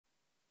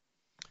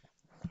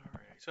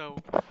So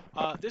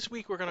this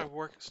week we're going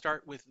to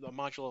start with the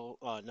module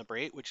number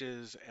 8, which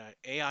is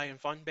AI and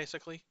fun,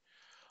 basically.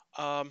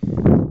 Um,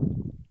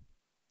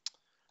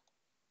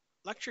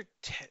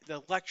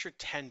 the lecture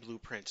 10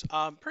 blueprints.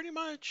 Pretty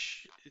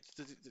much it's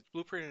the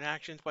blueprint in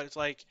actions, but it's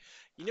like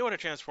you know what a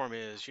transform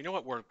is, you know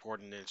what word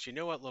coordinates, you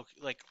know what look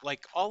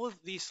like all of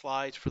these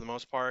slides for the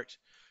most part,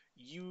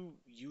 you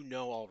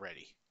know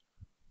already.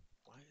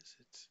 Why is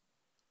it?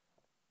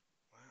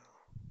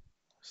 Wow,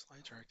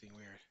 slides are acting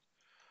weird.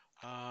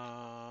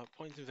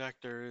 Points and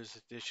vectors,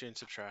 addition,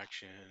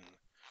 subtraction,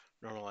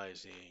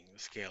 normalizing,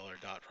 scalar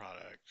dot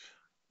product,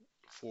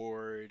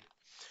 forward.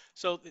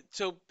 So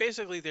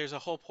basically, there's a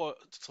whole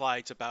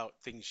slides about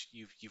things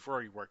you've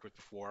already worked with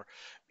before.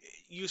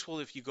 Useful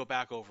if you go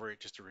back over it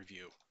just to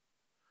review.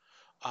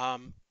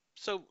 Um,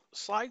 so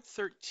slide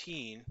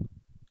 13.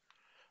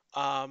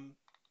 Um,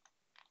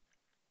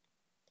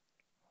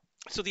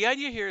 so the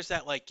idea here is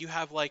that like you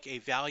have like a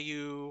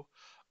value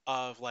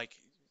of like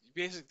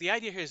basically the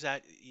idea here is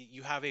that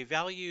you have a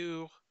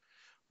value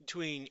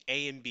between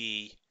A and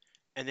B,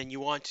 and then you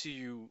want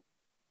to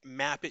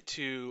map it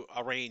to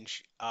a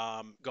range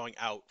going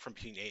out from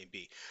between A and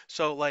B.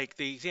 So like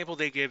the example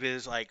they give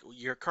is like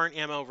your current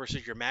ammo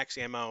versus your max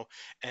ammo,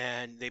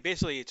 and they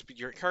basically it's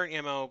your current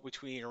ammo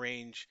between a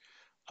range,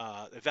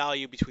 a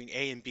value between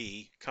A and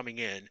B coming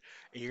in,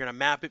 and you're gonna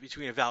map it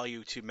between a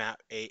value to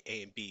map A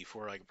and B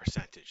for like a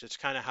percentage. That's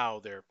kind of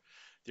how they're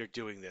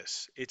doing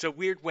this. It's a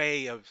weird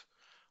way of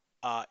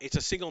it's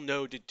a single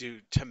node to do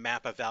to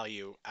map a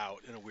value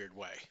out in a weird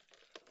way.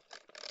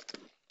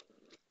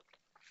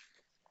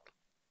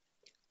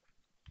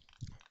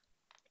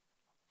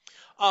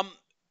 Um,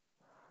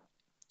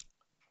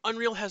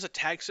 Unreal has a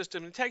tag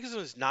system. The tag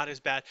system is not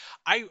as bad.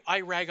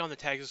 I rag on the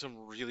tag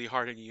system really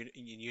hard in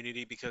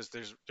Unity because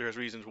there's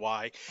reasons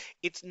why.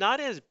 It's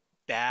not as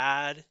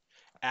bad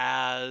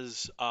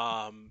as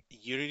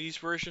Unity's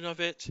version of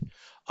it,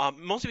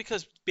 mostly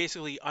because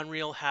basically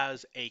Unreal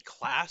has a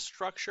class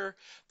structure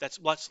that's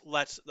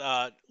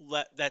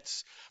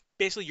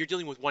basically you're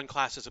dealing with one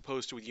class as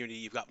opposed to with Unity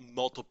you've got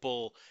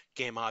multiple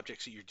game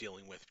objects that you're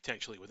dealing with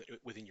potentially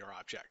within your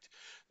object,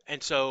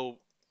 and so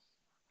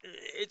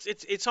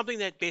it's something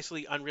that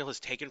basically Unreal has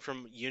taken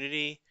from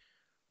Unity,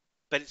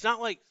 but it's not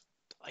like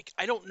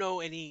I don't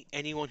know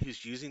anyone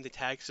who's using the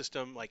tag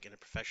system like in a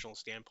professional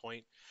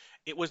standpoint.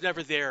 It was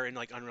never there in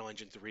like Unreal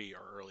Engine 3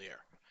 or earlier.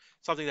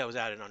 Something that was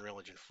added in Unreal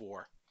Engine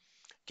 4.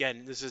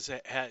 Again, this is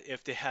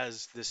if it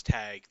has this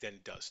tag, then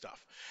it does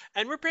stuff.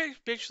 And we're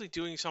basically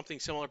doing something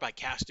similar by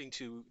casting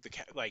to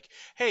like,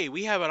 hey,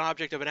 we have an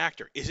object of an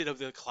actor. Is it of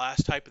the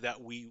class type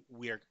that we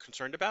are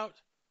concerned about?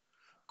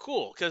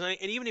 Cool, because and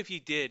even if you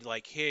did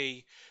like,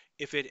 hey,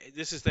 if it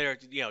this is there,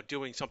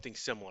 doing something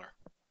similar,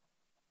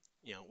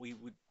 we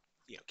would,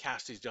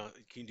 casting's done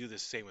can do the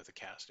same with the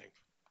casting.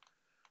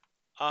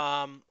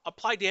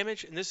 Apply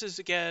damage, and this is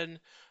again,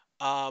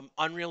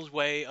 Unreal's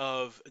way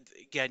of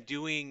again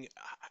doing.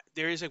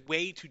 There is a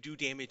way to do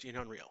damage in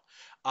Unreal.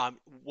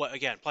 What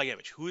again? Apply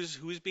damage.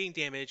 Who's being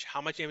damaged?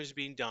 How much damage is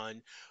being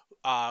done?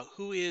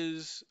 Who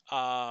is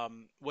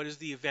what is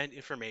the event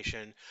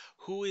information?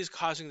 Who is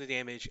causing the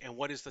damage? And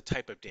what is the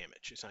type of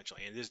damage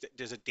essentially? And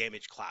there's a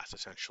damage class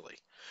essentially.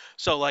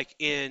 So like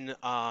in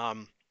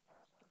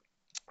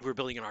if we're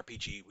building an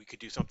RPG, we could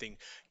do something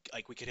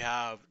like we could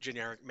have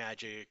generic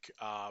magic.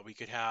 We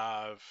could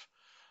have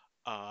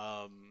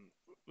um,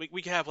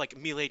 we could have like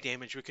melee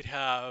damage. We could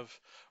have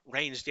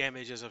range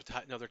damage as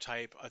another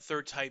type. A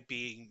third type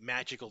being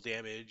magical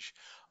damage.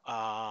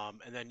 And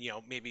then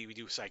maybe we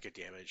do psychic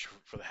damage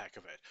for the heck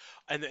of it,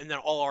 and then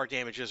all our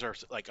damages are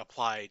like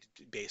applied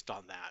based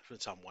on that in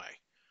some way.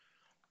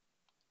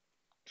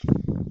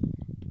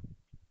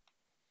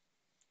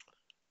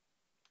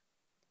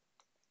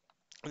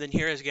 And then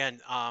here is again,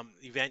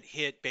 event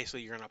hit.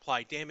 Basically, you're going to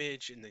apply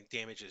damage, and the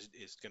damage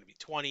is going to be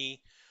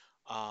 20,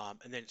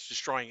 and then it's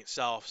destroying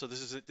itself. So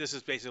this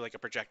is basically like a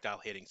projectile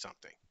hitting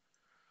something.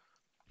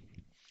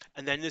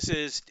 And then this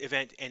is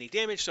event any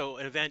damage. So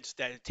an event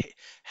that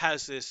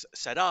has this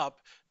set up,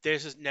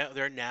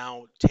 they're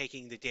now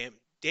taking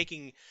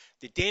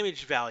the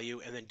damage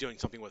value and then doing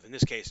something with. In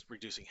this case,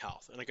 reducing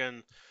health. And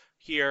again,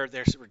 here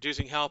they're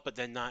reducing health, but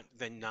then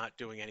not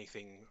doing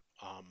anything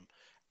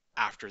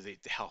after the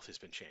health has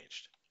been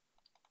changed.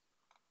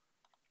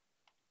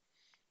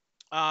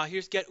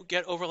 Here's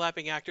get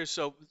overlapping actors.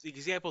 So the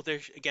example there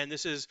again,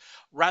 this is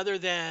rather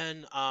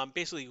than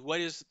basically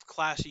what is the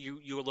class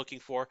you are looking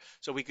for.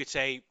 So we could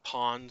say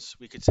pawns.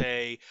 We could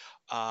say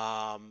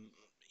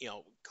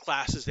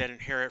classes that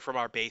inherit from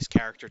our base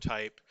character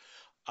type.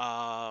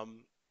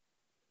 Um,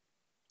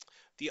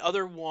 the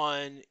other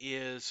one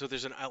is so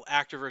there's an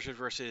actor version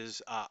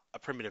versus a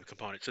primitive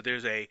component. So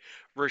there's a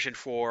version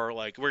for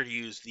like we're going to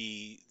use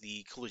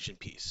the collision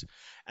piece,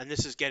 and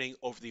this is getting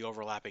over the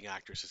overlapping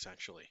actors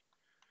essentially.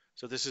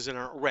 So this is an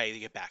array to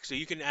get back. So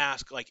you can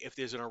ask like if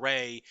there's an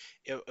array,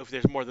 if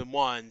there's more than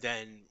one,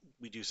 then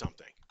we do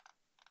something.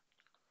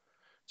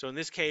 So in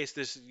this case,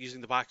 this is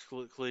using the box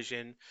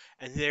collision,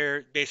 and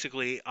they're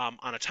basically on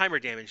a timer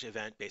damage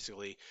event.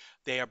 Basically,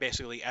 they are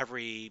basically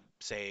every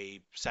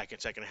say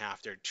second and a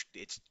half.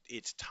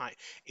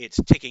 It's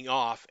ticking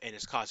off and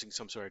it's causing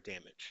some sort of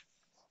damage.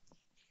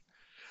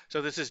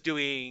 So this is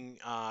doing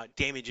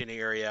damage in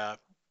area,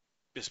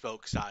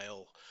 bespoke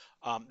style.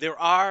 There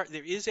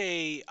is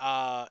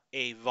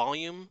a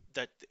volume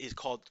that is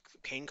called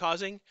pain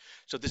causing.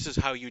 So this is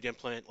how you'd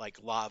implement like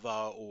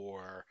lava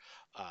or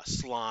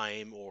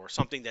slime or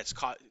something that's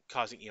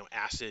causing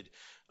acid,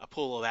 a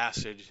pool of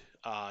acid.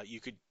 You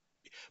could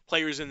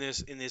players in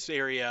this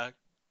area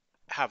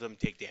have them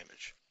take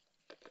damage.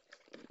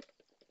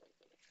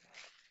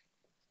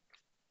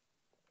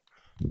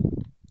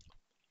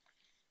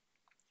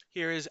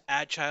 Here is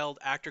add child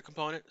actor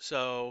component.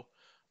 So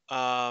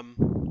yeah,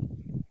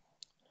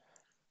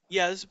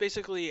 this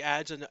basically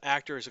adds an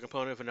actor as a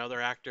component of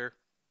another actor.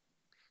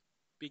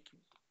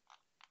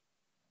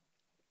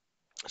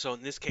 So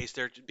in this case,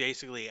 they're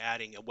basically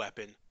adding a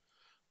weapon.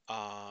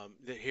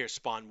 Here's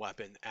spawn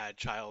weapon, add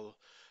child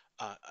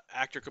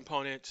actor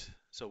component.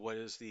 So what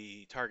is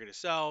the target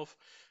itself?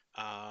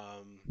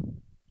 Trying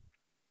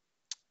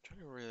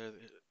to remember,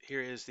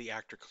 here is the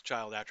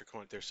child actor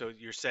component there. So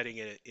you're setting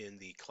it in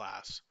the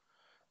class.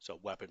 So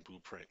weapon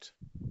blueprint.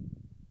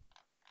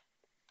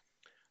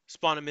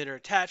 Spawn emitter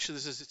attached. So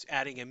this is it's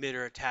adding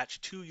emitter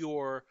attached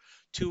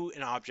to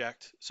an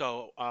object.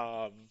 So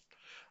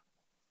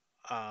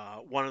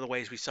one of the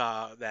ways we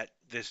saw that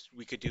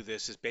we could do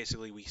this is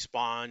basically we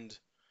spawned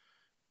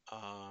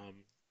um,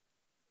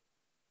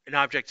 an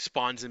object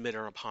spawns an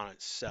emitter upon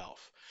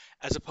itself,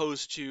 as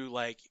opposed to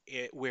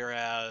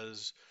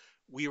whereas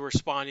we were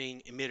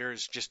spawning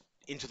emitters just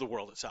into the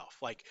world itself.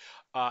 Like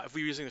if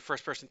we were using the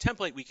first person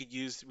template, we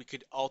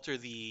could alter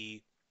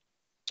the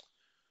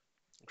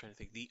I'm trying to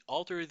think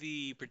alter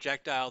the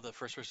projectile the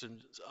first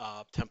person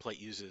template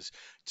uses.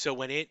 So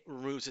when it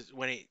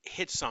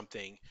hits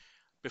something,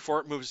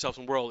 before it moves itself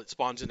in the world, it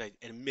spawns in an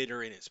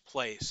emitter in its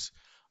place.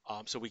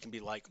 So we can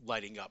be like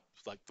lighting up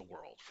like the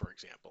world, for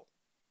example.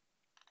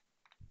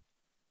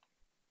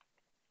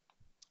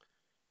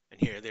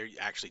 And here they're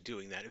actually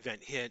doing that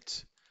event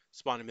hit,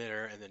 spawn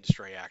emitter, and then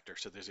destroy actor.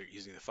 So they're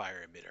using the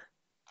fire emitter.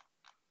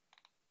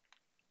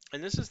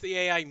 And this is the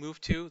AI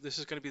move to. This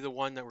is going to be the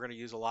one that we're going to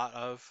use a lot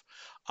of.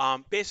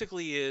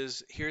 Basically,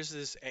 here's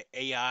this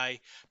AI.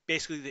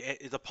 Basically,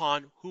 the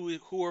pawn.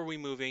 Who are we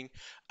moving?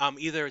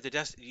 We either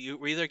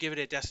give it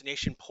a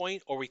destination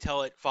point or we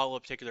tell it follow a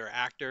particular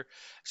actor.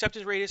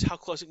 Acceptance radius, how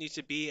close it needs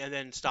to be, and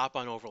then stop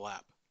on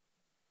overlap.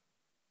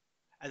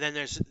 And then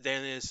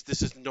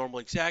this is the normal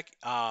exec.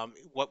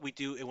 What we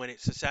do when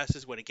it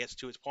successes, when it gets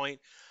to its point.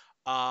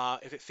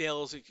 If it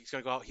fails, it's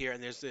going to go out here.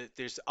 And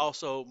there's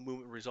also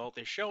movement result.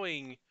 They're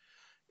showing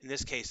in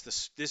this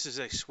case this is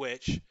a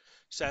switch.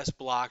 Success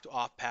blocked,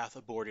 off path,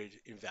 aborted,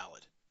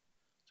 invalid.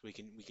 So we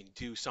can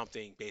do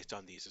something based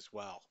on these as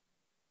well.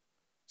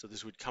 So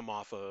this would come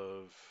off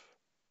of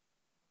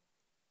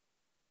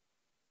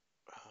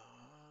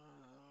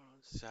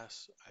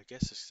success. I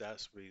guess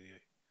success would be the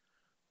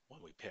one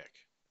we pick.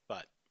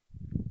 But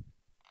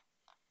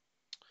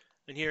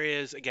and here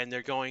is again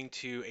they're going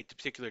to a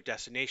particular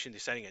destination. They're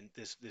setting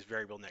this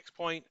variable next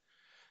point,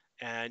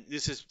 and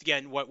this is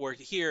again what we're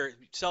here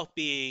self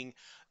being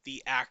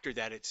the actor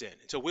that it's in.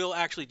 So we'll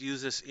actually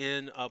use this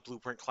in a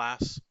blueprint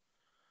class.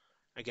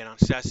 Again, on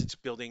success, it's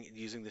building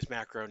using this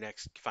macro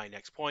next find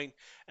next point,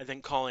 and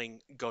then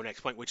calling go next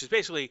point, which is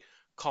basically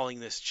calling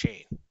this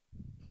chain.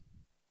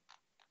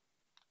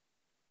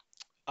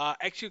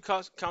 Execute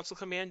console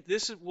command.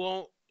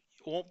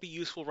 Won't be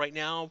useful right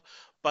now,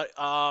 but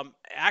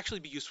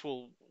actually be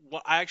useful.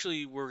 What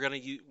actually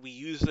we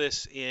use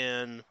this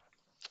in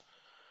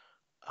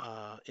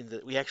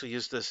the we actually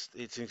use this.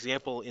 It's an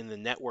example in the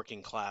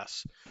networking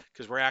class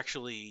because we're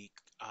actually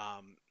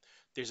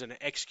there's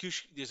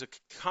a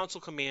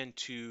console command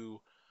to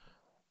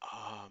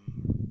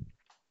um,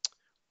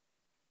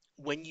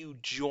 when you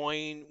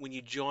join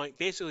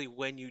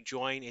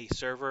a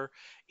server,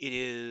 it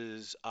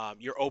is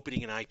you're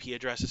opening an IP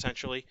address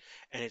essentially,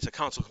 and it's a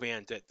console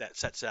command that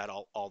sets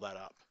all that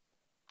up.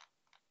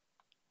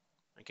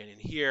 Again, in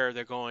here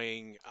they're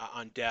going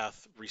on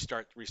death,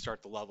 restart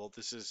the level.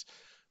 This is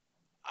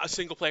a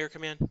single player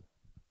command.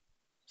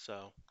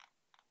 So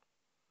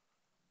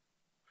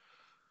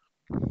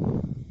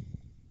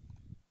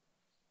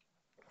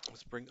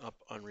let's bring up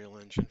Unreal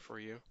Engine for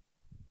you.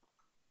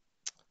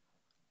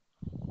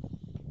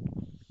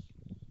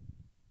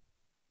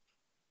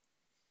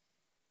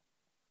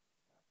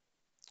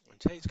 And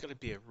today's going to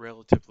be a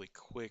relatively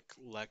quick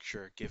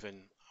lecture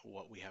given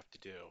what we have to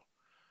do.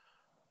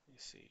 Let me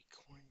see,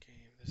 Corn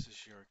Game. This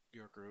is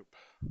your group.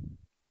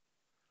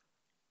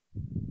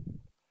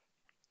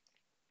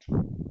 All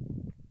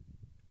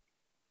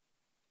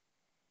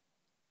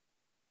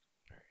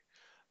right.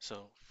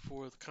 So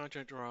for the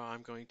content draw,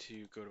 I'm going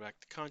to go back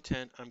to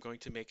content. I'm going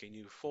to make a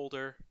new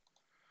folder,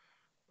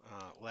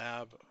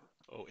 lab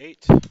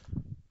 08, and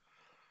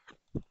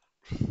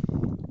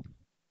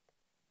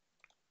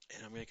I'm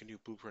going to make a new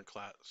blueprint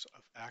class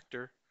of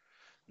actor.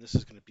 This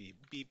is going to be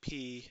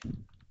BP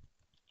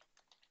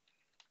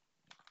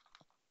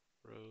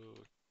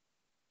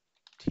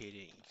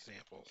rotating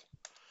example.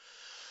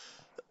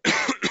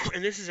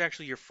 And this is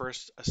actually your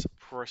first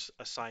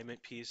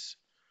assignment piece.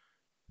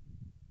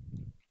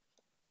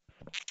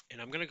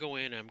 And I'm going to go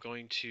in, I'm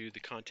going to the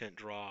content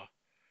draw,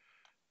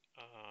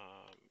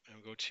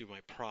 and go to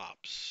my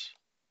props.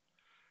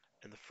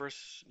 And the first,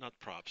 not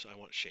props, I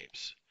want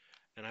shapes.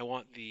 And I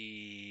want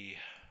the,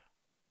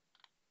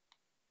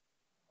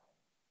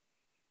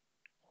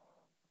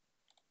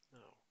 no,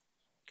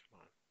 come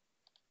on.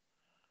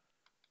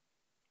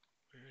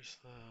 Where's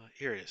the,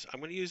 here it is. I'm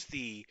going to use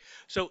the,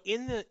 so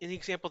in the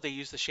example they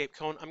use the shape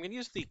cone, I'm going to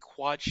use the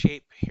quad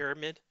shape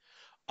pyramid,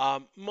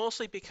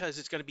 mostly because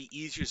it's going to be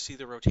easier to see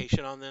the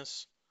rotation on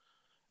this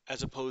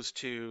as opposed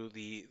to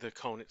the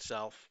cone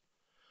itself.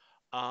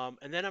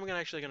 And then I'm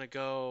actually going to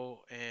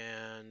go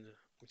and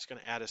I'm just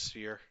going to add a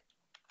sphere.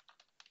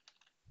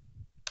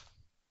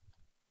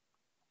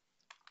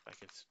 If I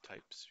can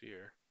type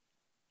sphere.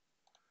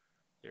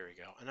 There we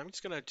go. And I'm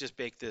just going to just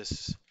make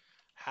this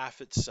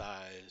half its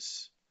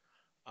size.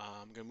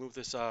 I'm going to move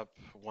this up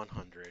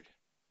 100.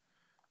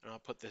 And I'll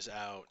put this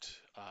out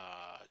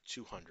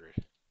 200.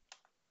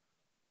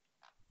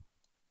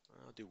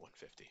 I'll do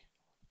 150.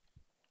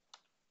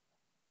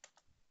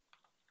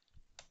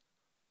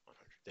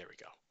 100. There we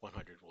go.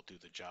 100 will do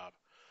the job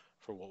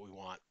for what we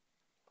want.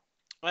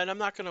 And I'm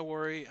not going to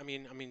worry.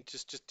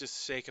 Just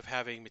sake of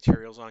having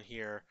materials on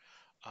here,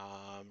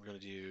 we're going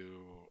to do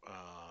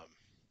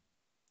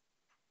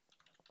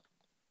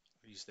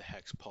use the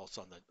hex pulse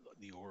on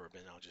the orb,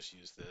 and I'll just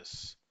use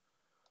this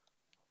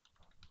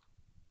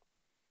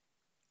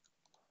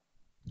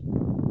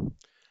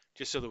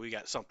just so that we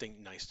got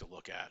something nice to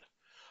look at.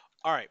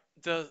 All right,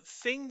 the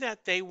thing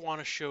that they want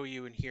to show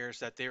you in here is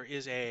that there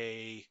is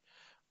a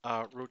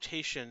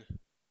rotating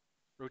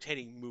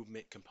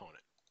movement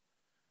component.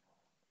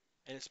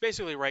 And it's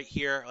basically right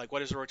here, like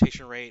what is the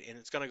rotation rate? And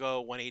it's going to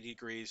go 180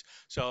 degrees.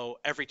 So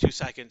every 2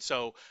 seconds.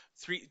 So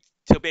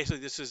basically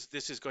this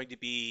is going to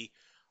be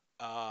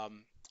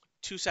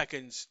 2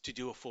 seconds to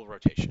do a full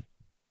rotation.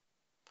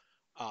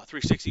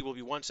 360 will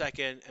be 1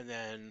 second, and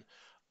then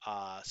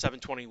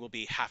 720 will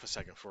be half a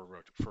second for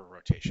a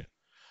rotation.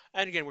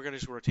 And again, we're going to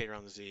just rotate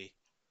around the Z.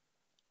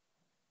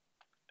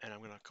 And I'm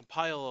going to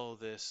compile all of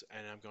this,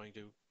 and I'm going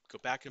to go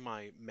back in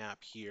my map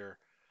here,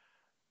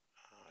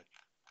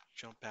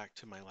 jump back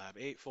to my Lab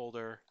 8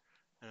 folder,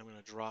 and I'm going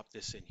to drop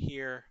this in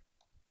here,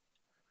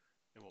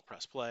 and we'll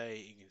press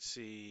play. You can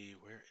see,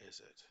 where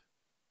is it?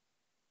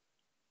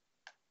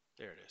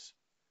 There it is.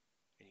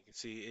 And you can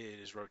see it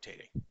is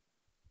rotating.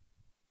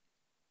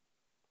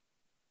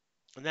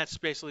 And that's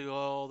basically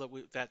all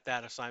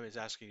that assignment is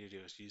asking you to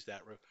do, is to use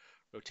that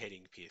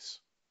rotating piece.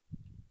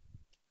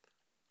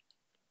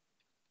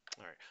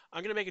 All right,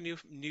 I'm going to make a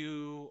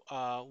new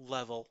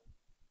level,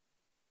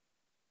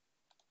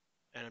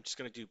 and I'm just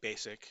going to do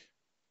basic.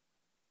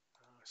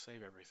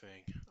 Save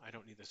everything. I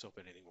don't need this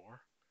open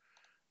anymore.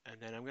 And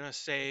then I'm going to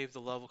save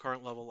the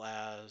current level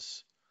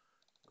as,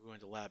 we're going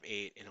to Lab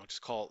 8, and I'll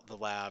just call it the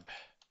Lab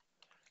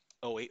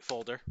 08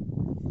 folder.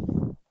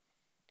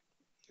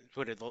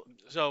 Put it,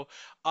 so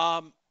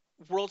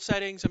world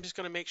settings, I'm just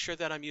going to make sure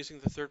that I'm using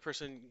the third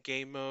person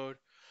game mode.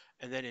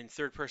 And then in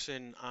third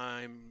person,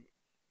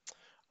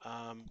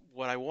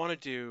 what I want to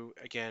do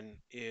again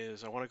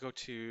is I want to go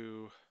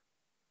to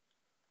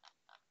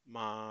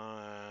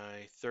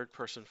my third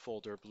person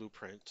folder,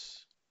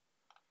 blueprints,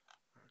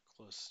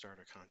 close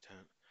starter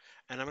content.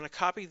 And I'm going to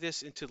copy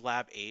this into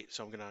Lab 8.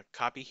 So I'm going to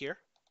copy here.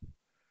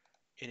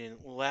 And in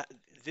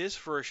this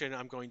version,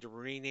 I'm going to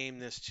rename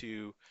this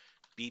to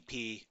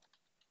BP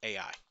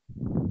AI.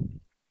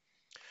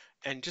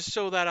 And just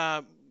so that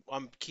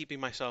I'm keeping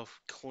myself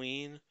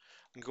clean, I'm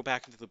going to go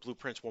back into the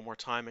blueprints one more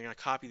time. I'm going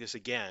to copy this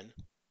again.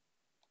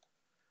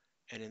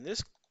 And in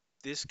this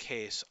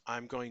case,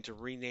 I'm going to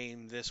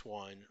rename this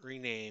one,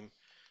 rename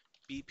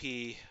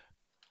BP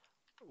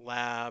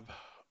Lab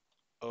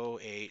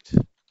 08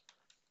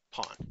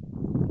 pawn.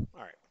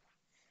 All right.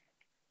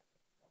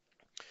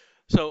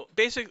 So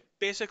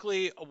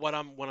basically what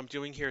I'm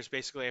doing here is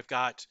basically I've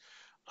got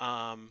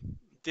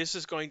this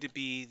is going to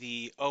be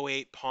the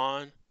 08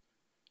 pawn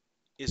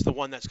is the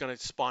one that's going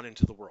to spawn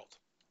into the world.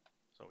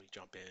 So we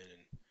jump in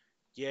and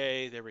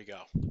yay, there we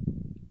go.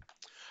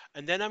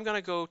 And then I'm going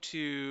to go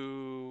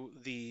to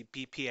the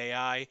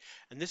BPAI,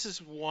 and this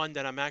is one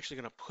that I'm actually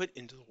going to put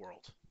into the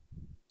world.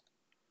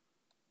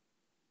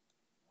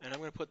 And I'm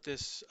going to put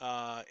this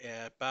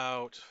at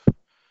about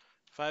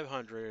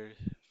 500,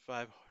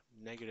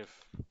 negative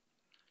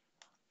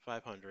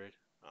 500.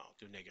 I'll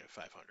do negative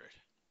 500.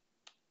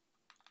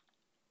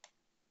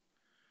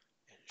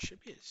 And it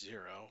should be at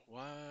 0.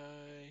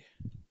 Why?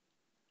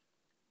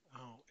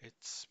 Oh,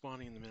 it's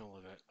spawning in the middle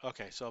of it.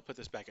 Okay, so I'll put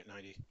this back at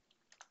 90.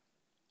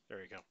 There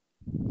we go.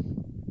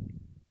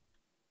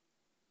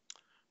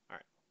 All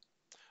right.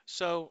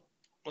 So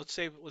let's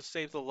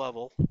save the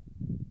level.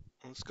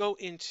 Let's go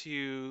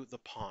into the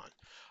pawn.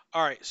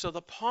 All right, so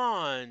the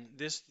pawn,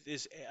 this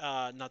is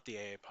not the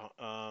A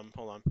pawn.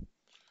 Hold on.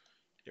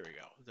 Here we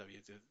go.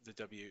 The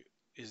W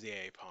is the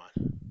A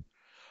pawn.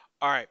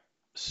 All right.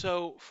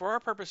 So for our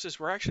purposes,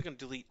 we're actually going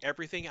to delete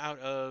everything out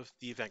of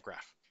the event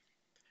graph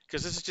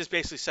because this is just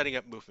basically setting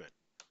up movement.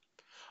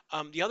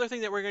 The other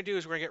thing that we're going to do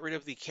is we're going to get rid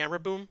of the camera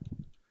boom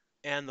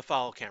and the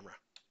follow camera.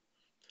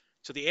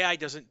 So the AI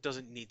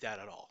doesn't need that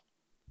at all.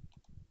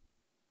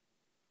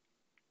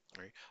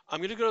 All right. I'm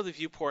going to go to the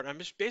viewport. I'm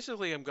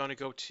going to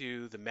go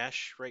to the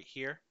mesh right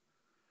here,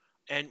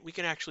 and we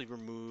can actually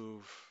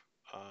remove.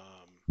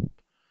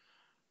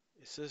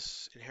 Is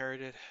this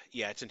inherited?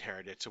 Yeah, it's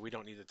inherited, so we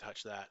don't need to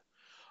touch that.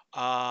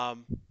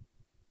 Um,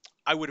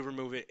 I would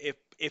remove it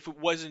if it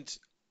wasn't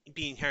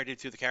being inherited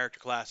through the character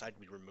class. I'd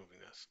be removing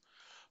this.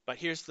 But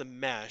here's the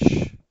mesh.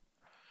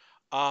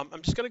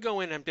 I'm just going to go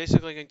in. I'm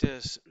basically going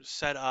to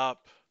set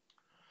up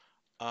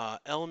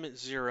element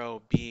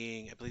 0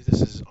 being, I believe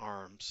this is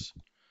arms.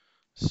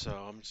 So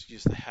I'm just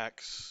use the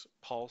hex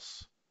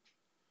pulse,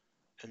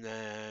 and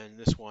then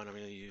this one I'm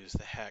going to use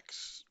the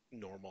hex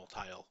normal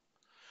tile.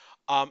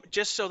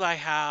 Just so that I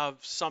have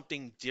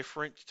something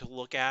different to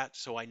look at,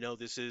 so I know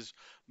this is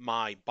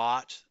my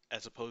bot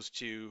as opposed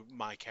to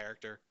my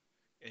character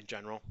in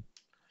general.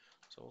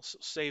 So we'll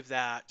save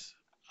that.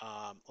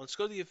 Let's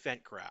go to the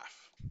event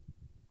graph.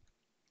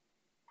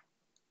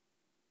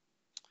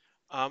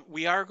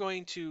 We are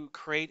going to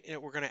create,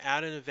 we're going to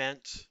add an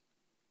event,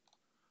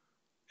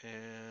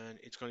 and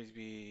it's going to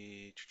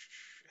be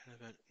an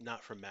event,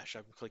 not from mesh.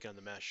 I'm clicking on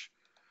the mesh.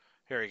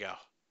 Here we go.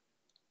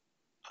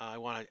 I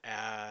want to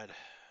add.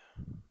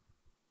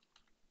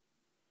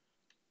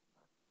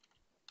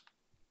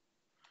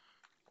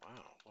 Wow,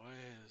 why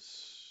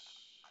is.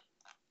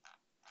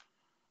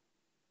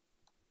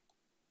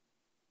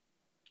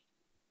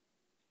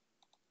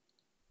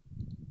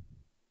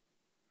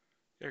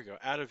 There we go.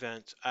 Add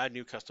event, add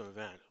new custom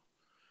event.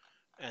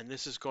 And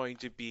this is going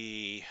to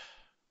be.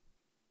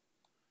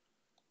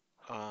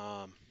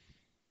 Um,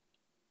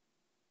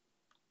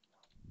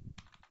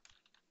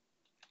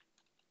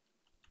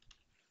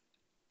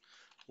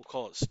 we'll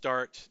call it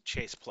start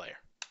chase player.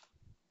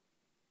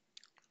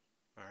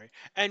 All right.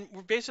 And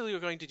we're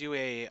going to do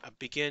a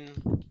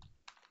begin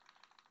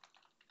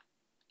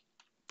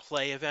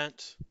play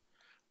event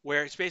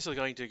where it's basically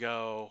going to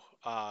go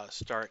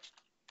start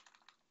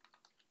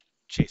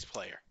chase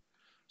player.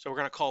 So we're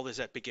going to call this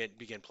at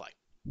begin play.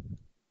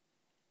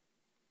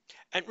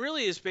 And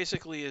really is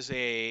basically is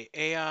a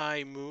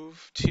AI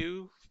move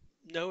to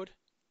node.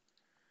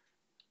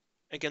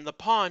 Again, the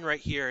pawn right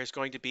here is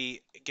going to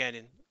be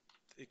again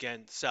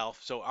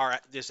self. So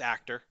this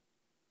actor.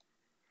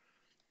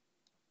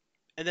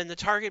 And then the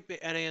target,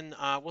 and then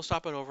we'll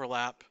stop an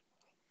overlap.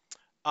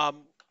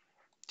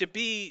 To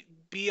be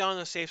on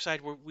the safe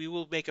side, we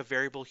will make a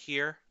variable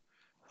here.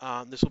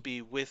 This will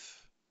be with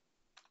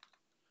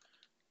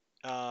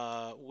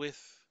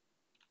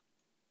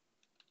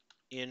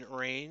in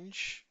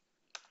range,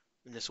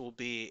 and this will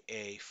be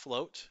a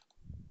float.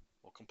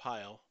 We'll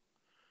compile,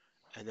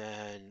 and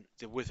then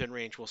the within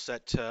range we'll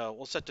set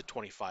to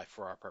 25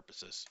 for our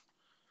purposes,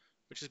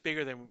 which is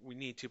bigger than we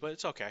need to, but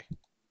it's okay.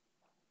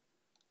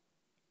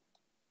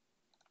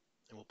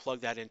 And we'll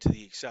plug that into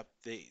the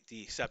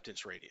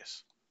acceptance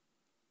radius.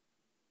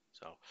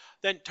 So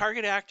then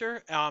target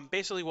actor,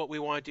 basically what we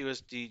want to do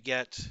is to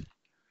get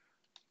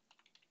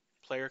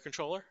player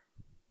controller.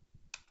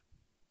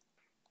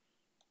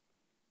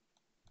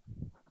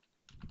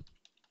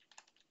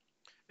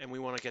 And we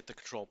want to get the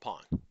control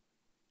pawn.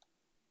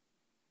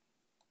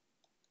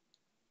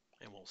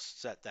 And we'll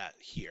set that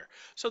here.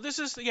 So this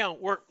is,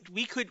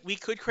 we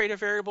could create a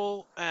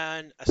variable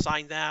and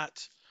assign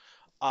that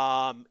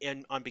on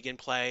begin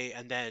play,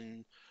 and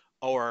then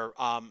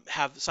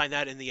have assign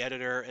that in the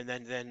editor, and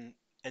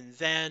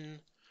then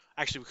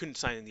actually we couldn't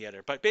assign in the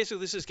editor, but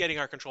basically this is getting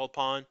our control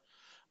pawn,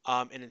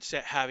 and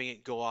instead having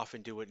it go off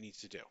and do what it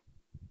needs to do.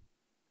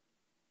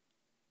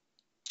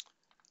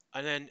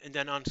 And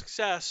then on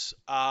success,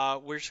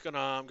 I'm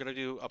gonna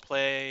do a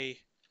play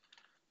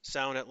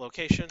sound at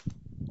location.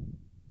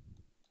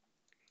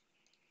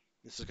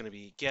 This is going to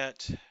be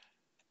get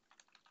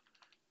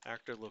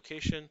actor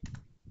location.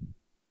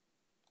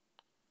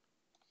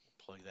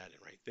 Plug that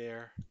in right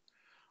there.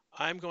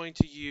 I'm going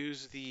to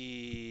use I'll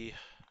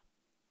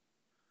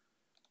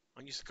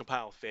use the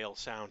compile fail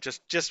sound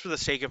just for the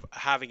sake of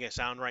having a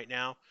sound right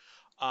now.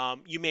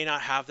 You may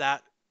not have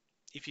that.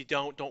 If you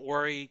don't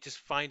worry. Just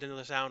find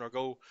another sound or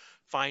go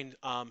find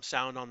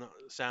sound on the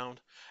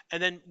sound.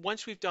 And then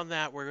once we've done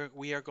that,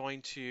 we are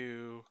going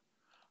to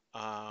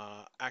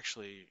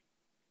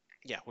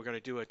we're going to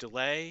do a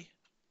delay.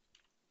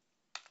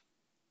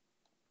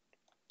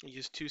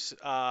 Use 2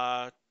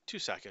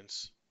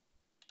 seconds.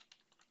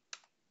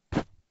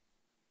 And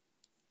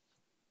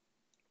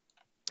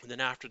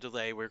then after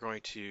delay, we're going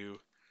to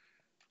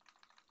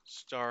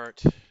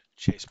start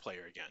chase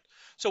player again.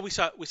 So we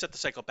set the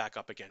cycle back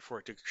up again for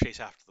it to chase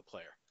after the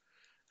player.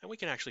 And we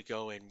can actually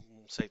go in,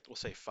 we'll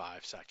say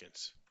 5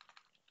 seconds.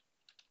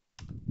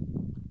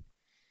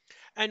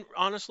 And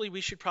honestly,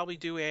 we should probably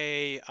do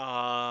a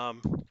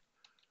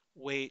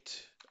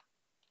wait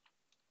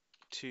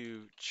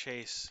to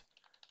chase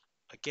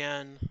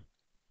again.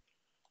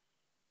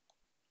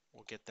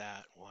 We'll get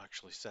that. We'll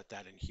actually set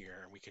that in here,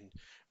 and we can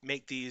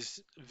make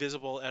these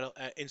visible,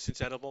 instance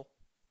editable,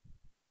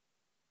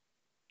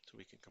 so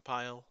we can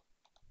compile.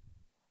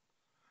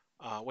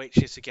 Wait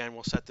chase again.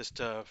 We'll set this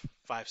to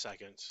 5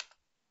 seconds.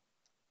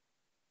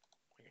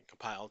 We can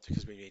compile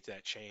because we made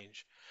that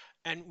change.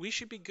 And we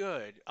should be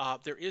good.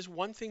 There is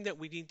one thing that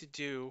we need to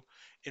do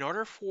in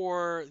order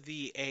for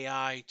the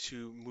AI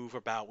to move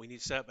about. We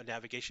need to set up a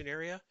navigation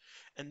area,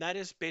 and that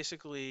is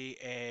basically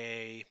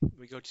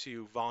we go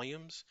to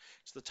volumes.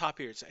 So the top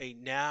here, it's a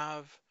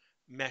nav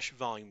mesh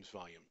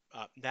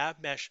nav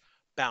mesh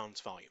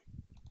bounds volume.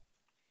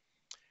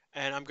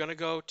 And I'm going to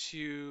go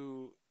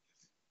to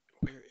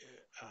where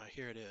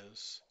here it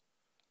is.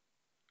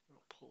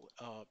 I'll pull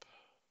it up.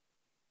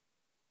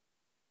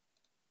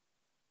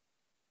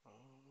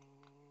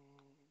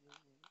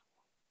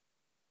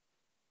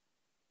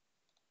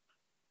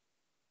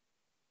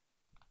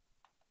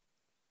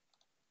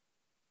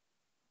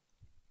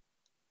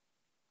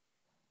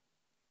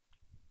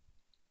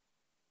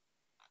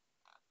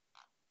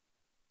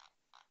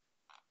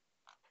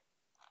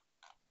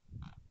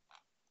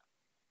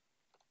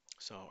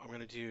 So I'm going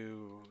to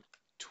do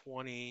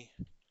 20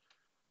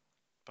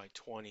 by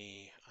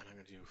 20, and I'm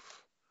going to do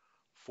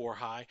 4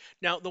 high.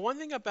 Now, the one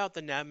thing about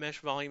the nav mesh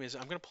volume is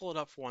I'm going to pull it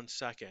up for 1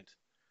 second,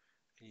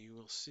 and you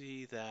will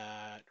see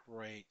that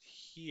right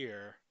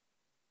here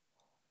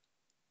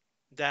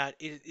that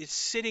it is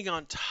sitting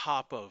on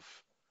top of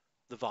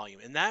the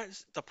volume. And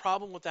that's the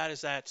problem with that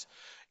is that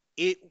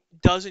it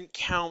doesn't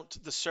count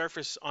the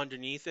surface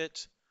underneath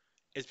it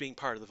as being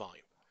part of the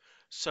volume.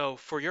 So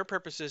for your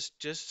purposes,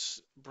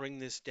 just bring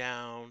this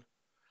down.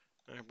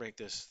 I'll make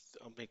this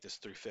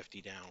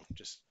 350 down,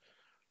 just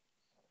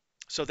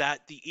so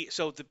that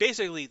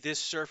basically this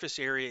surface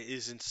area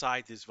is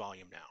inside this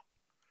volume now.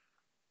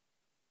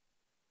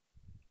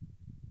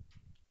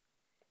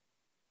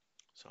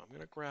 So I'm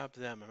going to grab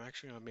them. I'm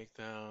actually going to make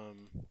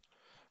them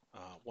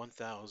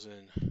 1,000,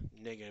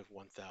 negative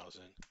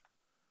 1,000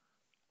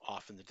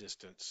 off in the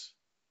distance.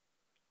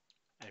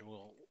 And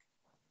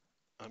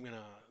I'm going to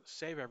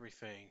save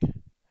everything.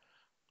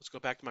 Let's go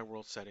back to my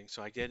world settings.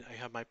 So I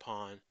have my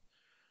pawn.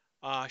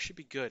 I should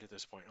be good at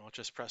this point. I'll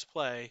just press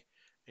play,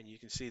 and you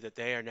can see that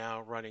they are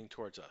now running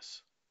towards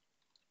us.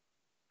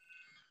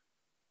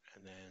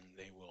 And then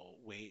they will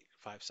wait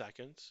 5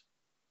 seconds.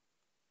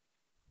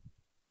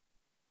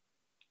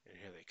 And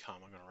here they come.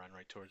 I'm going to run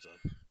right towards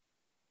them.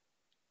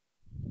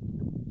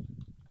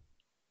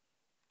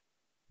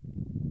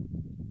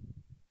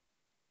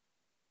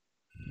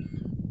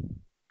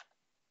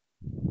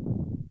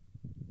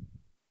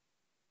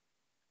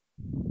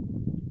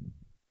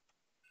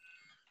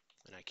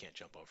 And I can't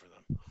jump over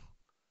them.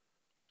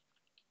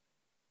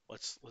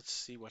 Let's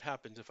see what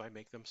happens if I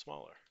make them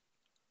smaller.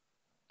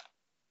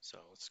 So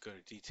let's go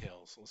to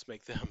details. Let's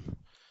make them,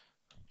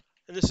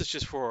 and this is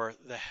just for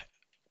the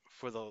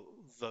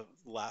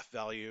laugh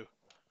value.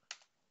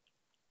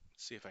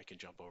 Let's see if I can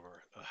jump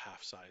over a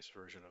half-size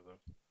version of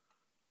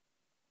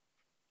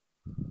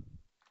them.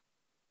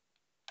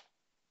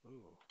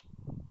 Ooh.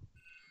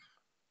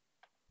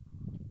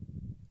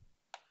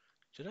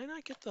 Did I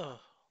not get the?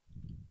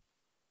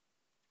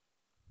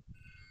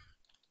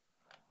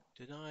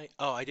 Did I?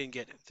 Oh, I didn't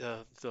get it.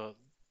 The.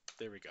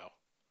 There we go.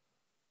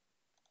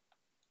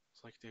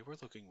 It's like they were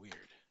looking weird.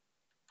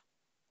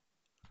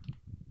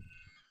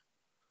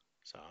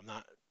 So I'm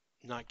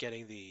not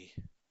getting the.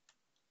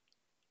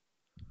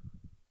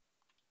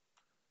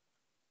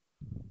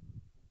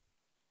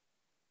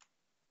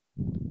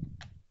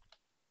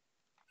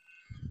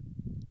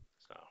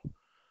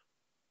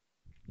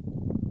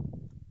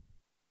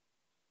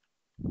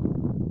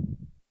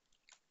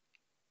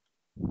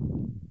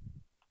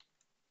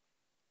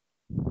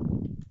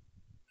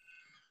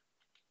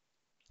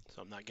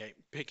 So I'm not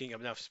picking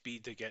up enough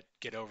speed to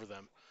get over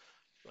them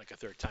like a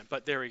third time.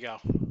 But there we go.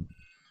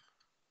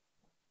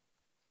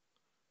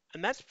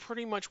 And that's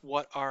pretty much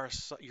what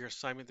your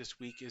assignment this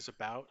week is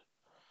about.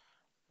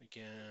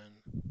 Again,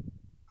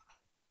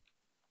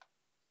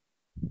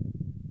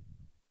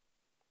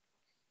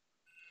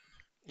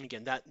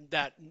 that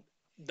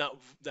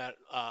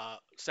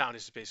sound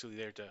is basically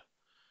there to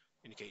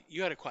indicate.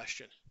 You had a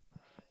question.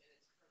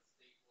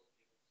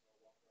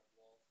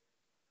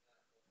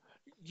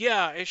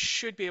 Yeah, it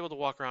should be able to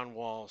walk around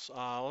walls.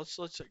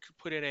 Let's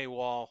put in a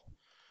wall.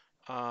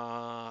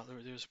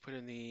 Let's put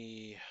in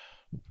the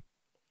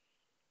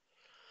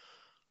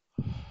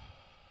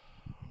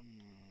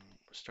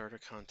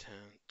starter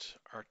content,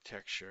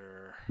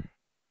 architecture,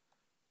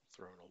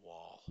 throw in a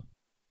wall.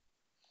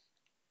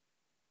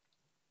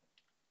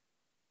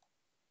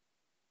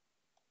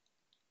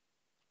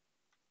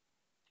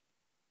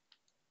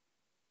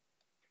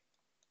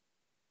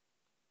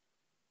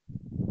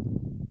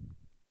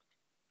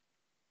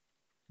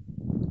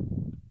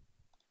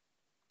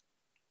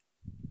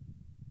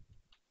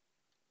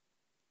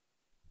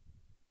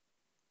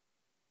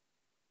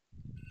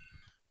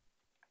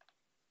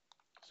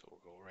 So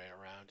we'll go right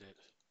around it.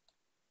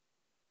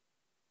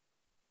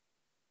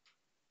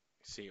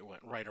 See, it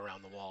went right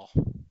around the wall.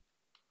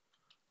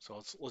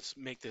 So let's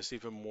make this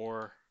even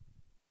more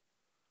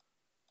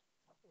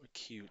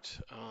acute.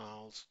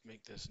 Let's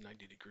make this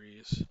 90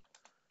 degrees.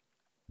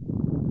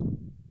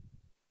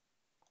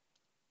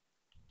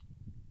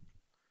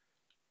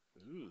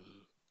 Ooh,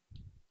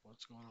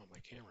 what's going on with my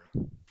camera?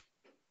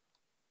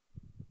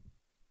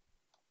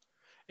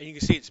 And you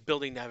can see it's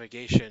building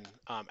navigation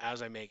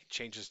as I make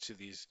changes to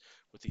these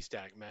with these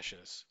static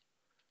meshes.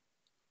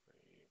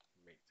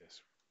 Make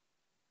this,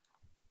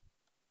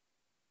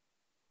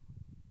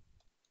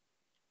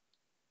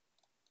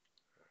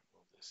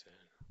 move this in.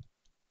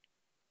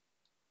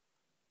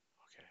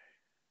 Okay.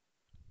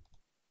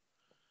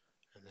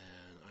 And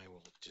then I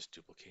will just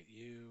duplicate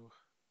you.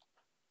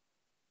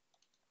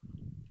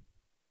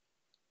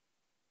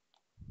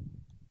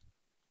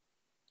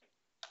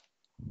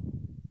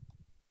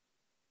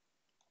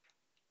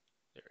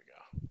 There we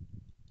go.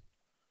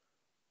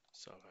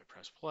 So if I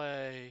press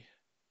play,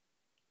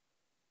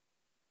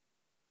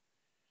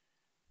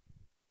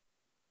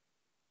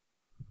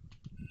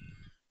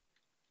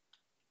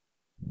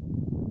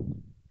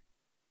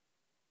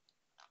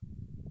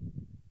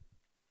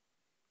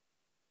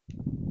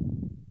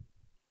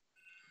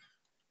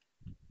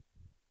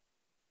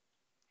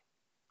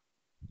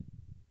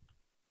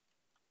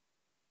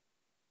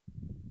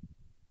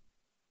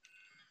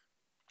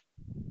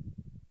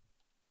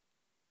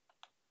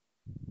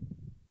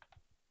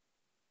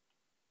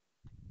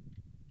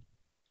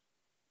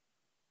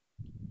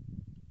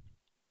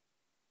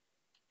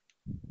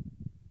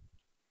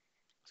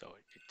 so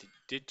it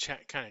did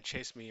kind of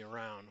chase me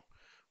around,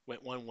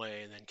 went one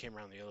way and then came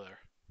around the other.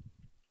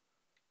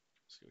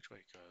 Let's see which way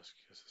it goes.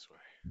 It goes this way.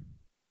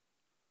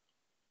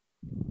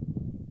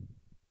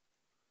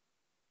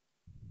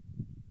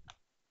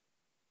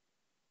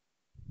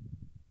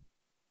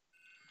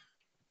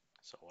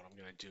 So what I'm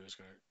going to do is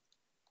going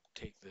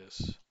to take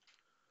this,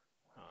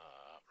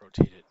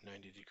 rotate it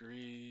 90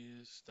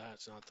 degrees.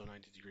 That's not the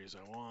 90 degrees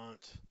I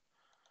want.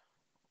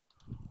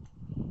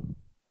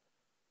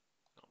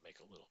 I'll make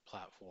a little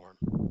platform.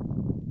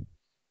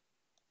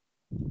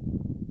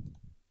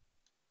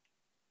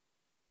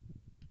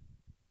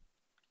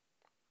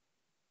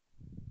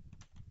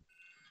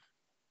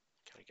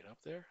 Can I get up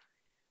there?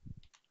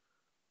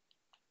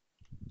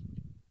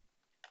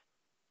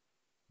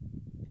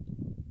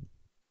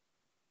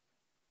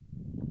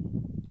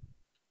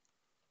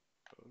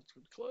 Oh, it's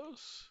getting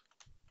close.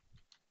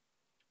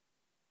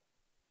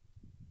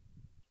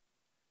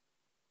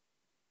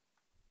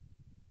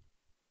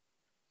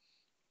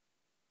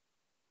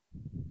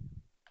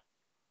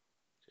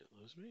 Did it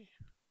lose me?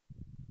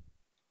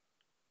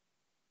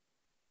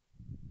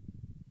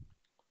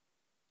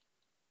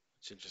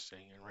 It's interesting.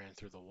 It ran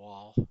through the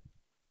wall.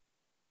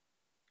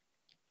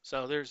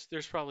 So there's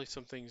probably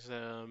some things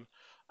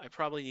I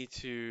probably need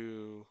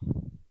to,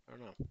 I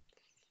don't know.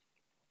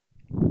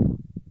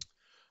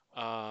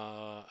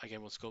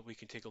 Again, let's go. We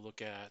can take a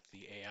look at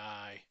the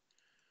AI.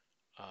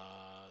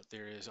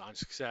 There is on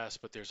success,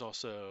 but there's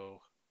also,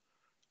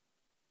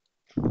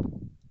 again,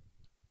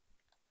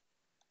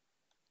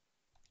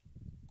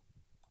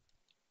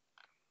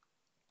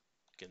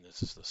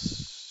 this is the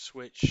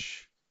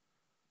switch.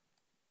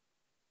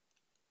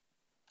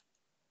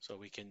 So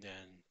we can then,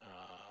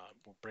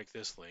 we'll break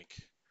this link.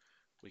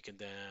 We can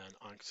then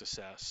on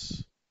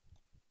success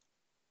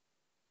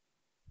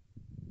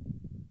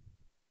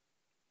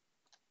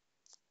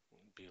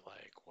be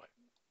like what?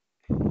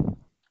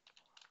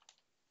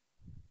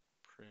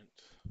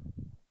 Print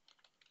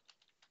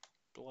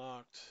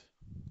blocked.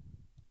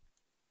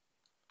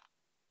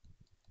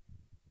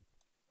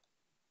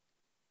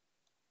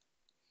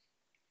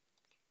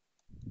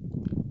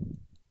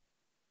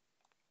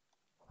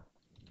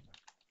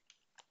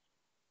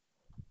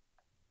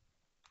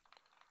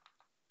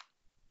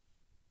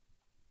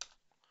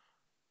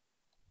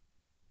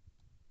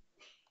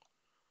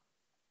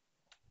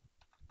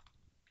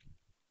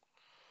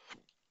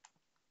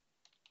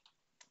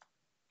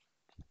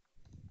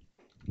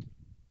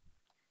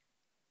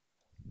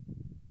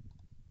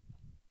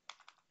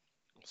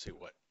 Let's see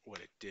what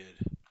it did.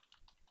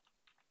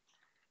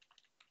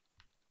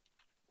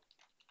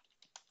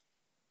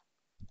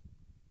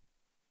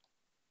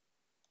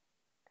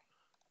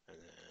 And then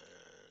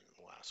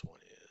the last one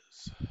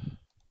is,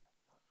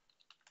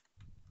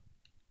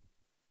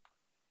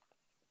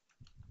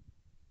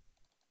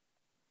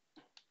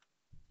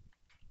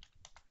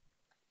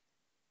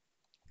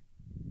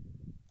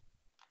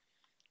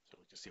 so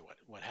we can see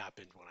what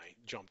happened when I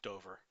jumped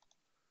over.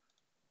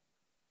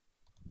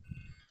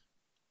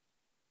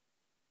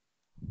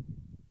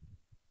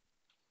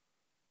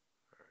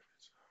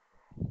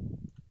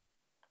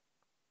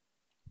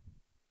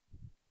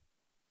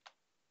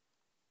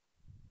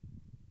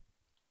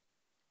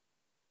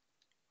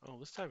 Oh,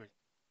 this time it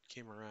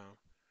came around.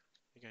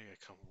 I think I gotta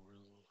come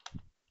real.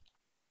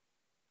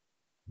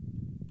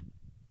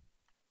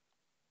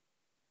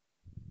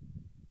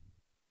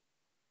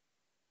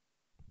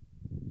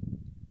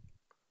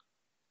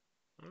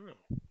 I don't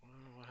know. I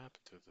don't know what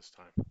happened to it this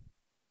time.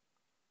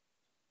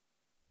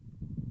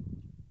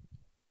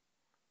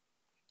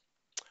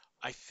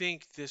 I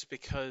think this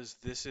because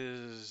this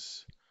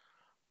is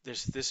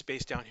there's this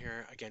space down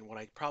here. Again, what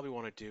I probably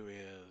want to do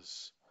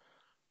is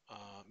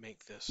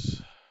make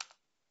this.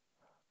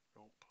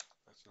 Nope,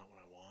 that's not what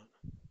I want.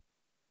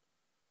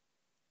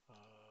 Uh,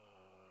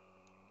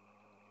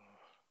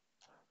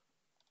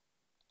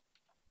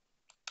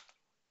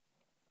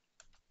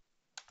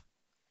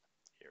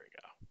 Here we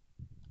go.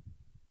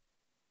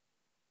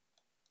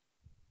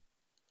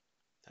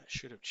 That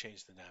should have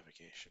changed the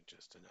navigation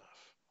just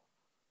enough.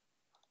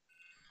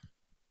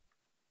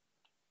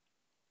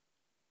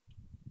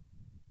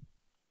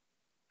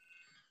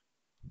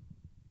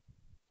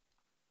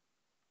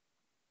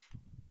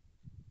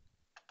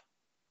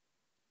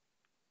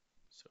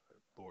 So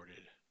it boarded.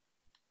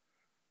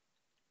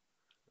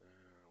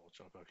 We'll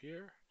jump up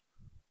here.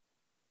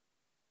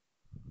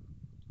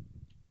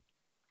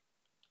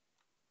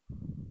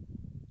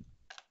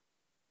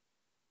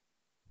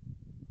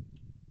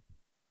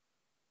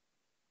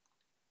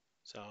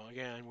 So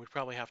again, we'd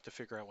probably have to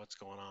figure out what's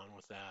going on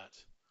with that.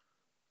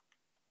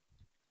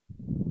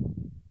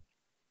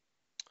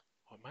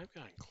 Oh, it might have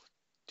gotten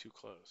too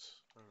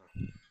close. I don't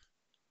know.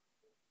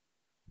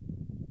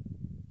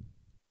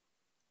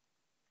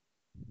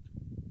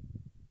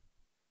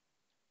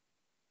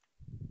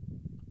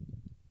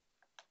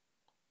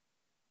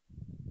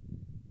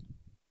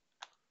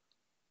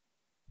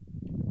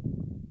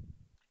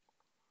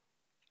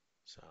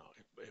 So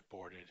it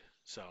boarded.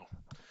 So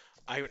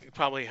I would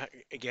probably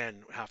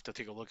again have to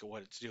take a look at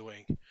what it's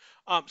doing.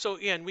 So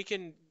again, we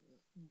can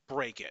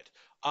break it.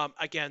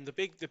 Again, the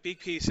big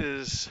piece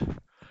is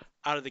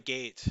out of the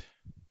gate.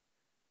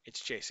 It's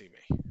chasing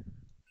me.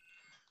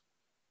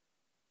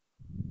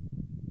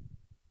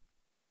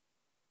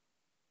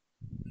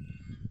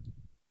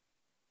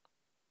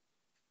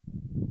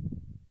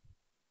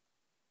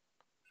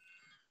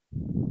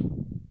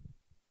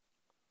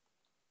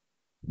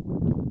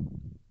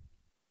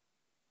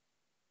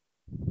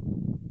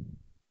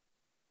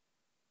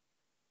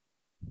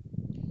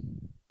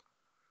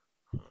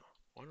 Huh.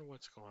 Wonder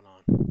what's going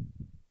on.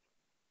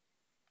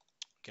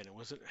 Again, it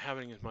wasn't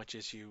having as much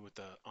issue with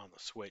the on the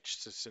switch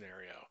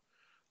scenario.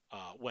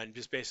 When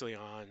just basically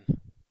on. Let's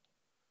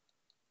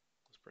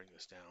bring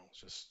this down.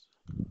 Just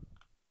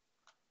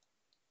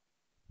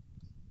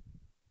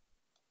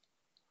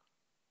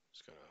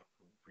gonna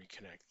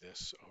reconnect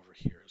this over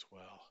here as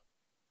well.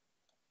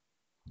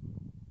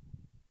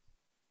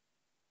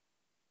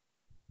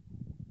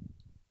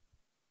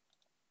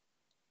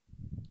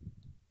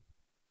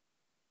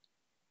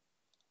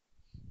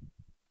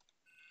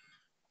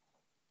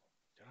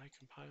 Did I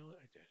compile it?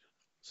 I did.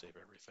 Save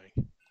everything.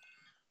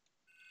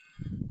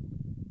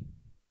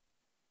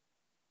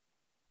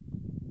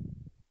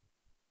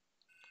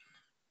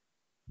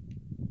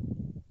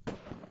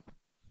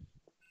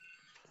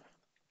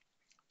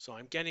 So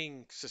I'm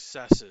getting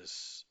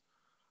successes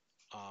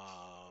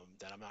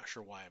that I'm not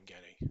sure why I'm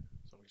getting.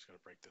 So I'm just going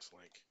to break this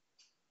link.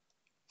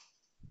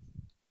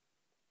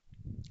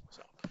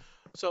 So,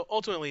 so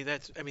ultimately,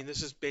 I mean,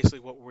 this is basically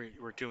what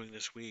we're doing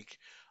this week.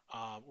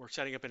 We're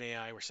setting up an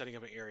AI. We're setting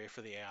up an area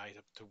for the AI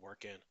to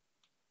work in.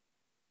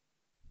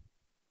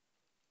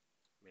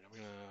 I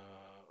mean,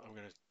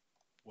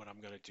 what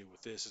I'm gonna do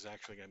with this is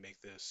actually gonna make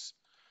this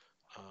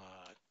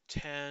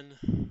 10.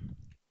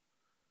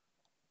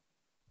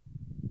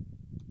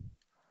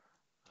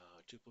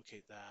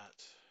 Duplicate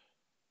that.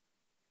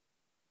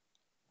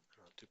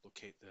 I'll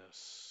duplicate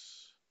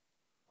this,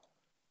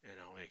 and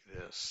I'll make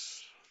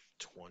this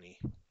 20.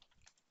 No,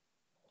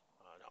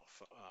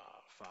 5.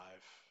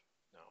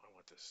 No, I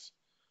want this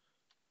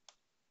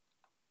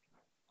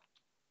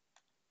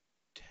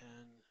 10.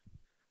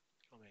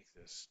 I'll make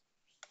this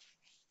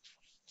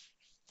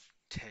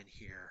 10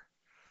 here.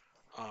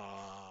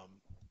 I'm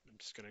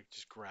just gonna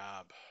just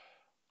grab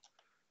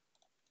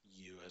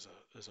U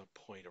as a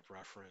point of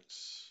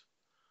reference.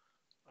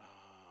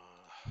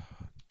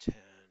 10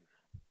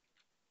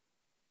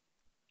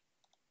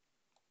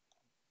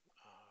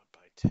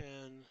 by 10.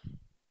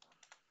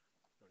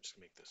 I'm just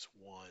gonna make this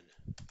 1.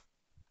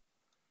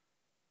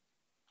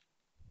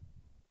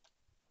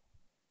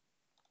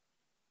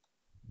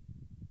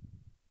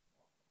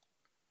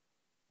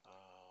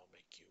 I'll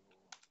make you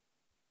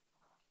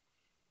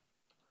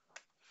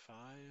 5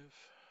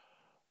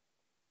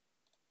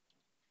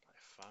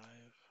 by 5.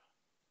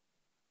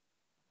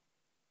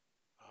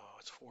 Oh,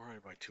 it's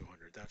 400 by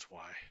 200. That's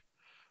why.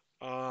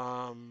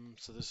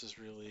 So this is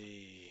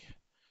really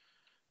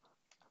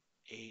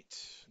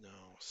 8,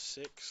 no,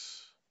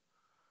 6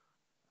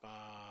 by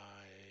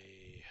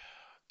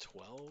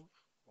 12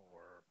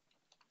 or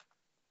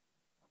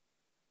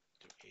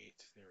do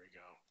 8. There we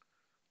go.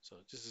 So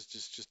this is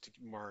just to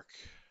mark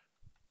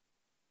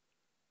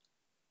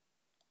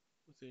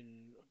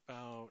within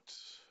about,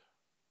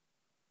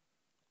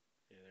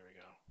 yeah, there we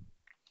go.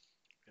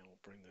 And we'll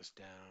bring this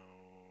down.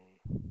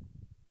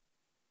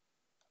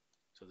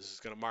 So this is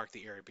going to mark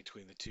the area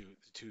between the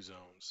two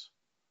zones.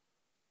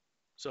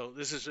 So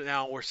this is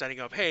now we're setting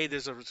up. Hey,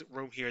 there's a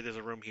room here. There's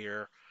a room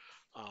here.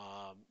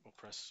 We'll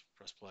press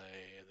play,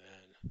 and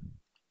then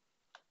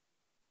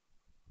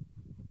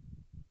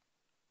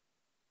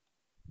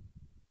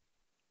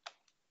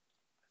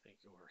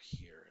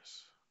here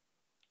is,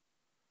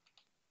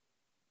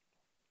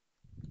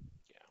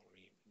 yeah, let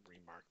me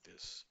remark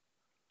this.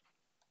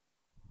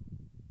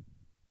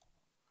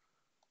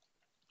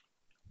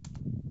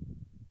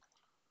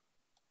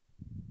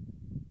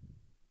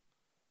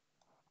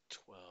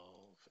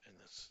 12, and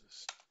this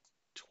is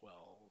 12.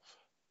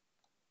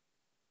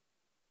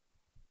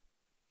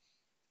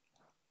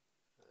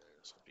 And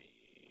this will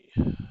be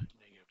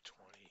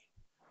 -20.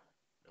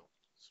 No,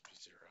 this will be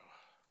 0.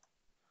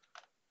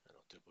 And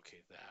I'll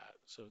duplicate that.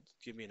 So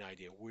give me an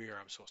idea where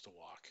I'm supposed to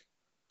walk.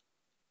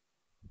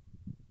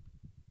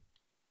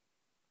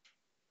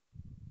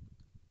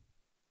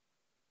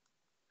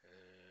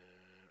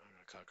 And I'm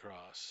going to cut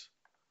across.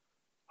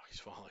 Oh, he's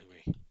following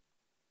me.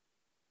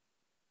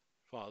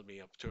 Followed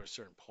me up to a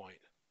certain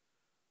point.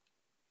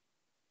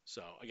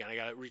 So again, I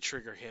got to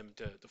re-trigger him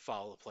to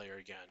follow the player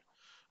again.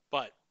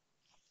 But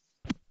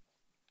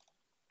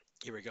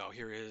here we go.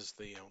 Here is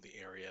the the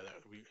area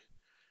that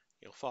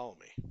you'll follow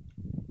me.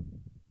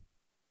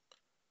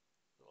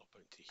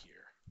 Open to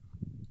here.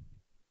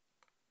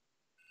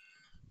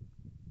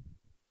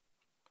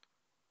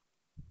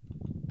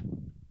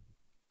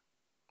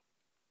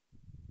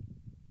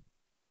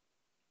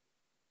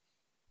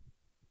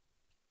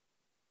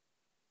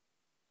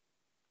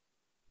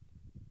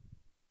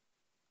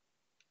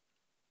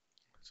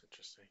 That's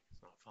interesting.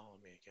 It's not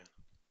following me again.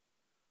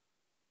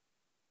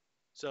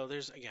 So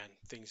there's again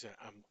things that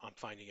I'm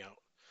finding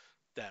out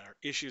that are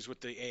issues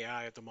with the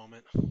AI at the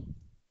moment. But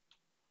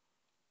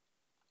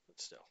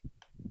still.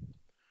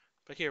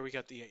 But here we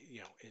got the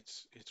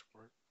it's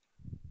work.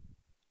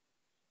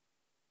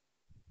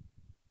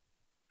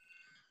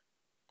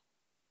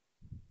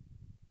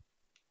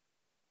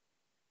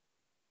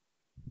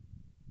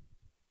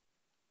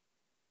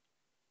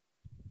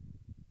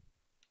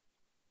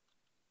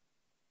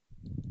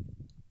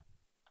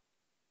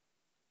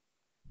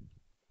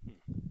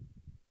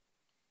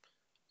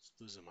 It's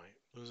losing the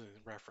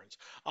reference.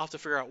 I'll have to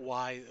figure out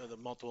why the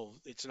multiple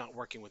it's not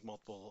working with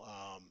multiple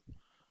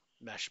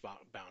mesh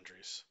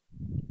boundaries.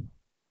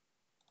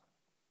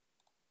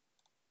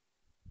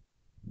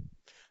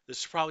 This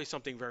is probably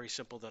something very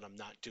simple that I'm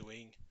not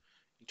doing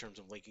in terms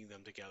of linking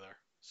them together.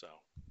 So,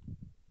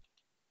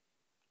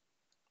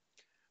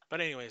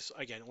 but anyways,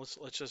 again, let's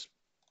just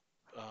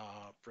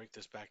break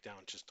this back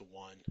down just to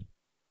one.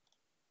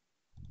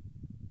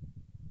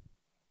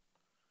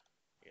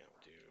 Yeah,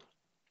 we'll do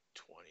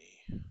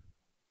 20.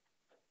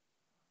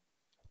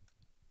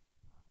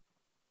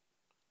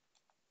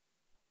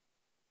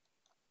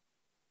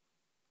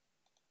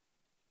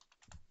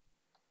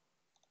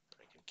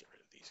 I can get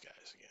rid of these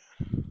guys again.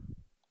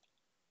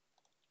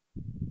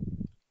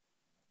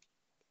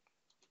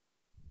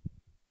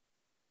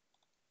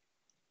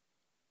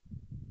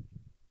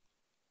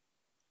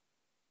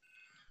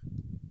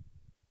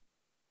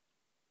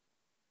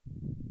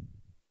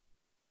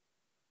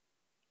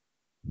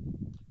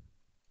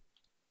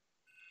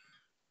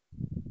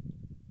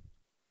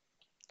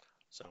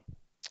 So,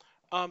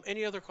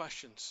 any other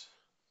questions?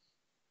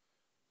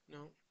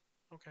 No?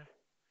 Okay.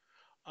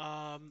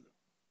 All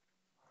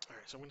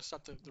right, so I'm going to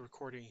stop the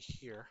recording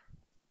here.